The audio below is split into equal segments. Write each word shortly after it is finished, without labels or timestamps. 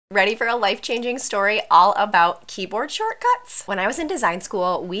Ready for a life-changing story all about keyboard shortcuts? When I was in design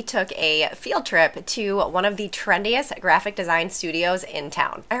school, we took a field trip to one of the trendiest graphic design studios in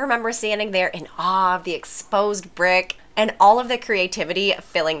town. I remember standing there in awe of the exposed brick and all of the creativity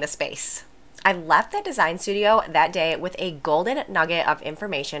filling the space. I left the design studio that day with a golden nugget of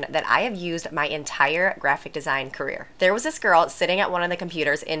information that I have used my entire graphic design career. There was this girl sitting at one of the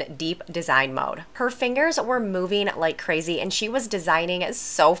computers in deep design mode. Her fingers were moving like crazy and she was designing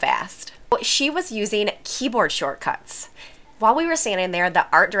so fast. She was using keyboard shortcuts. While we were standing there, the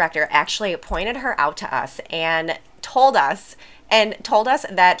art director actually pointed her out to us and told us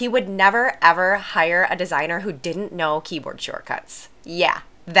that he would never ever hire a designer who didn't know keyboard shortcuts. Yeah.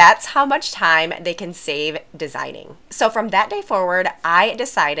 That's how much time they can save designing. So from that day forward, I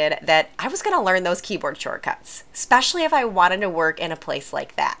decided that I was gonna learn those keyboard shortcuts, especially if I wanted to work in a place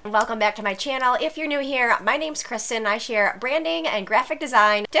like that. Welcome back to my channel. If you're new here, my name's Kristin. I share branding and graphic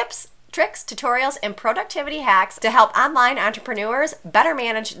design tips, tricks, tutorials, and productivity hacks to help online entrepreneurs better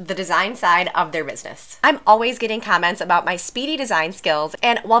manage the design side of their business. I'm always getting comments about my speedy design skills,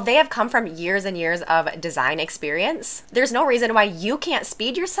 and while they have come from years and years of design experience, there's no reason why you can't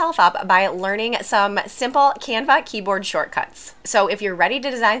speed yourself up by learning some simple Canva keyboard shortcuts. So if you're ready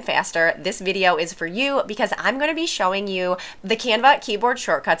to design faster, this video is for you because I'm going to be showing you the Canva keyboard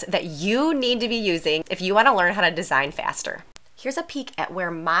shortcuts that you need to be using if you want to learn how to design faster. Here's a peek at where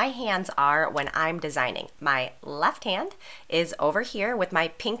my hands are when I'm designing. My left hand is over here with my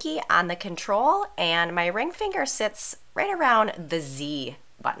pinky on the control and my ring finger sits right around the Z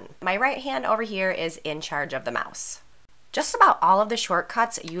button. My right hand over here is in charge of the mouse. Just about all of the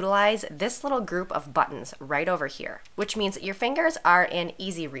shortcuts utilize this little group of buttons right over here, which means your fingers are in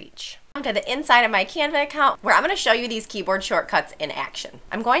easy reach. To the inside of my Canva account where I'm going to show you these keyboard shortcuts in action.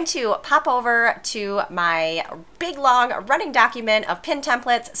 I'm going to pop over to my big long running document of pin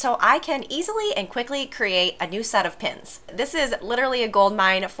templates so I can easily and quickly create a new set of pins. This is literally a gold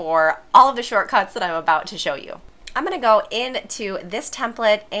mine for all of the shortcuts that I'm about to show you. I'm going to go into this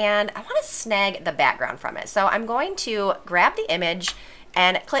template and I want to snag the background from it. So I'm going to grab the image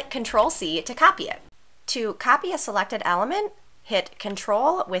and click Control-C to copy it. To copy a selected element, hit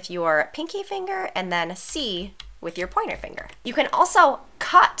Control with your pinky finger and then C with your pointer finger. You can also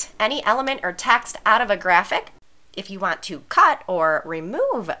cut any element or text out of a graphic. If you want to cut or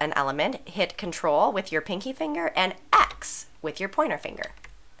remove an element, hit Control with your pinky finger and X with your pointer finger.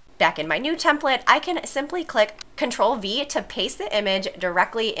 Back in my new template, I can simply click Control-V to paste the image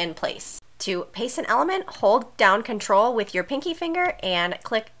directly in place. To paste an element, hold down Control with your pinky finger and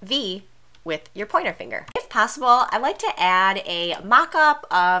click V with your pointer finger. If possible, I like to add a mock-up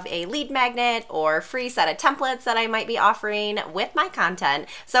of a lead magnet or free set of templates that I might be offering with my content.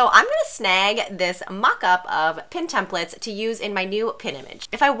 So I'm gonna snag this mock-up of pin templates to use in my new pin image.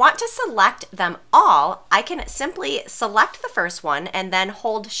 If I want to select them all, I can simply select the first one and then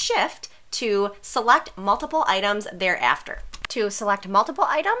hold Shift to select multiple items thereafter. To select multiple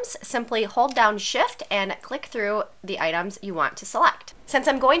items, simply hold down Shift and click through the items you want to select. Since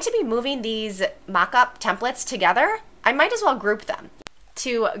I'm going to be moving these mock-up templates together, I might as well group them.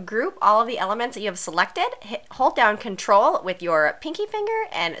 To group all of the elements that you have selected, hold down Control with your pinky finger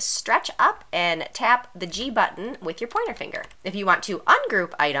and stretch up and tap the G button with your pointer finger. If you want to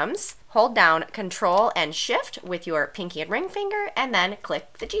ungroup items, hold down Control and Shift with your pinky and ring finger and then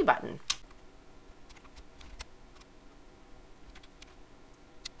click the G button.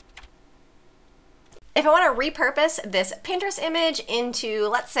 If I want to repurpose this Pinterest image into,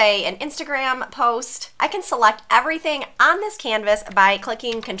 let's say, an Instagram post, I can select everything on this canvas by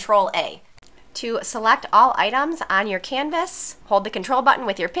clicking Control-A. To select all items on your canvas, hold the Control button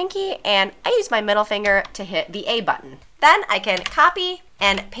with your pinky, and I use my middle finger to hit the A button. Then I can copy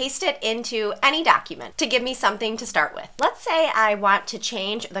and paste it into any document to give me something to start with. Let's say I want to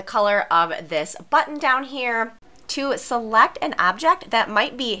change the color of this button down here. To select an object that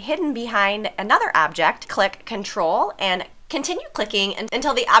might be hidden behind another object, click Control and continue clicking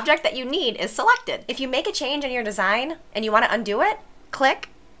until the object that you need is selected. If you make a change in your design and you want to undo it, click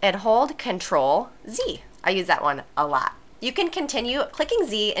and hold Control-Z. I use that one a lot. You can continue clicking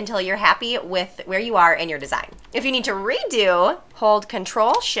Z until you're happy with where you are in your design. If you need to redo, hold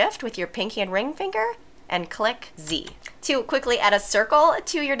Control-Shift with your pinky and ring finger and click Z. To quickly add a circle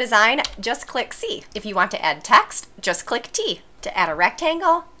to your design, just click C. If you want to add text, just click T. To add a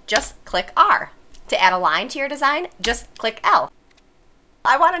rectangle, just click R. To add a line to your design, just click L.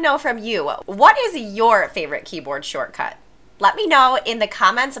 I want to know from you, what is your favorite keyboard shortcut? Let me know in the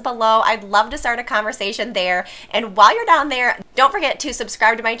comments below. I'd love to start a conversation there. And while you're down there, don't forget to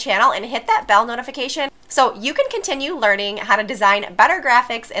subscribe to my channel and hit that bell notification So you can continue learning how to design better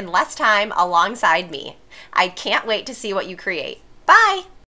graphics in less time alongside me. I can't wait to see what you create. Bye!